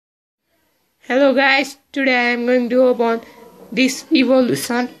Hello guys, today I am going to open this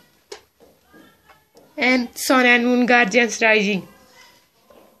evolution and Sun and Moon Guardians Rising.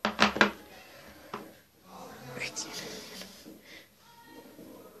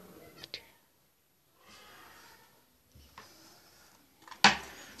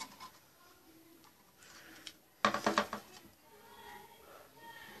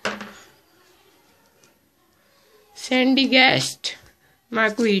 Sandy Gast,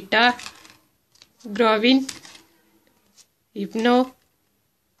 Makuhita, Grovin, Hypno,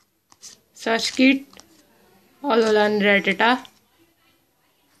 Saskit, Ololan Ratata,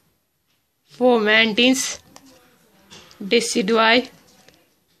 Fomantins, Decidui,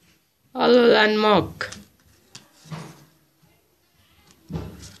 Ololan Mok,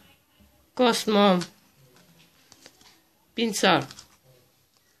 Cosmom, Pinsar,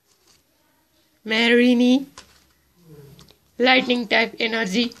 Marini, Lightning type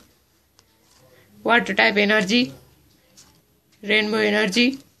energy, water type energy, rainbow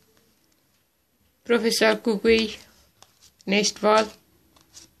energy, Professor Kukui, Nest Ball,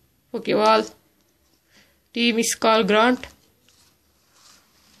 Pokeball, Team Skull Grunt,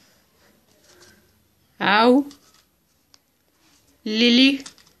 Ow, Lily,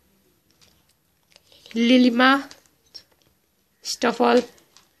 Lilima, Stuffle,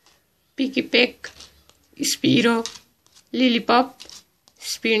 Picky Peck, Spiro, Lilipop,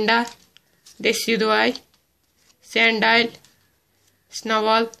 Spinda, Decidueye, Sandile,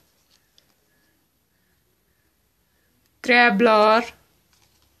 Snowball, Crablower,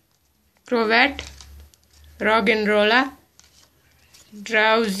 Crobat, Roggenrola,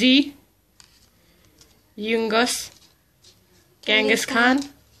 Drowsy, Yungus, Kangaskhan,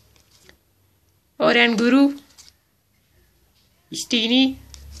 Oranguru, Steenie,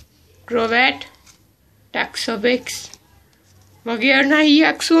 Crobat, Taxobex, Magyarna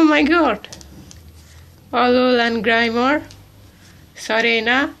EX, oh my god! Ololan Grimer,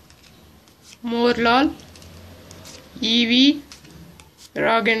 Serena, Morlol, Eevee,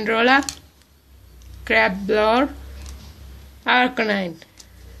 Roggenrola, Crabblor, Arcanine.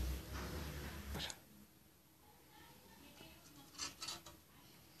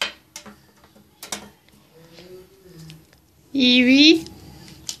 Eevee,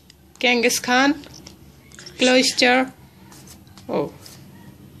 Kangaskhan, Cloyster,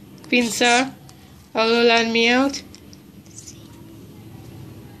 Pinsir, Ololan Meowth,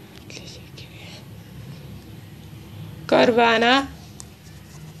 Carvana,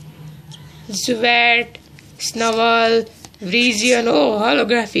 Zubat, Snowball, Vreezion,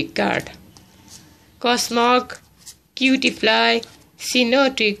 holographic card, Cosmog, Cutiefly,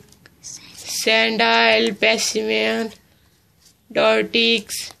 Sinnotic, Sandile, Pessimian,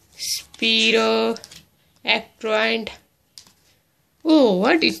 Dortix, Spearow, Actroid. Oh,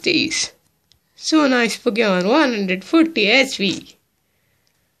 what is this? So nice Pokemon, 140 HP,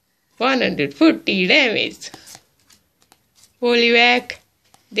 140 damage. Poliwag,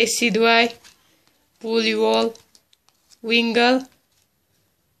 Decidueye, Poliwall, Wingull.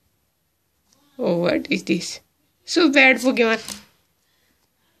 Oh, what is this? So bad Pokemon.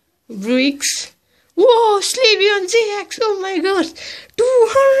 Bruix. Whoa, Sleevion ZX, oh my god.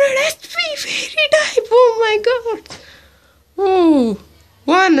 200 HP, fairy type, oh my god. Oh,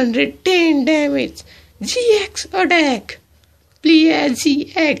 110 damage. GX attack. Please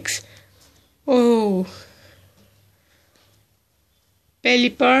GX. Oh.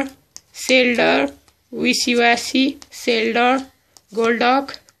 Pelipper, Shellder, Wishiwashi, Shellder,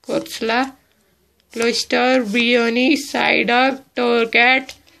 Golduck, Corsola, Cloyster, Briony, Psyduck,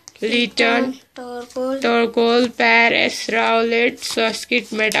 Torcat, Litten, Torkoal, Paris, Rowlet, Saskit,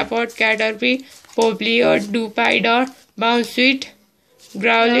 Metapod, Caterpie, Poplio, Dupidor, Bounsweet,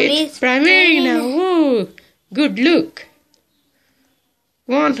 Growlithe, Primarina. Oh, good look.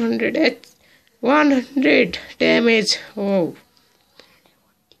 100 damage. Oh.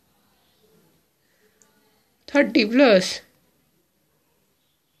 30 plus.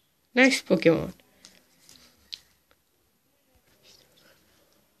 Nice Pokemon.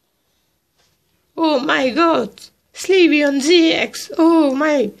 Oh my god. Sleevion ZX. Oh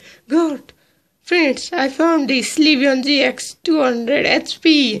my god. Friends, I found this Sleevion ZX 200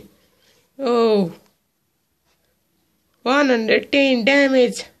 HP. Oh. 110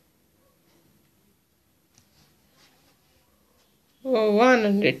 damage. Oh,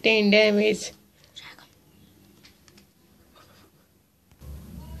 110 damage.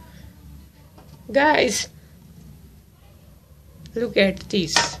 Guys, look at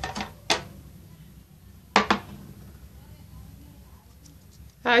this.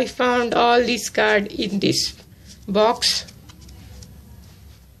 I found all these cards in this box.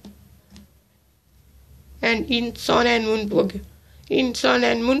 and in Sun and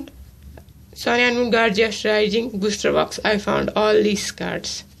Moon Gorgeous Rising booster box I found all these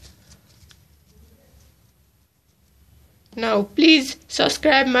cards. Now please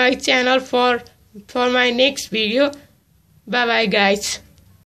subscribe my channel for my next video. Bye bye guys.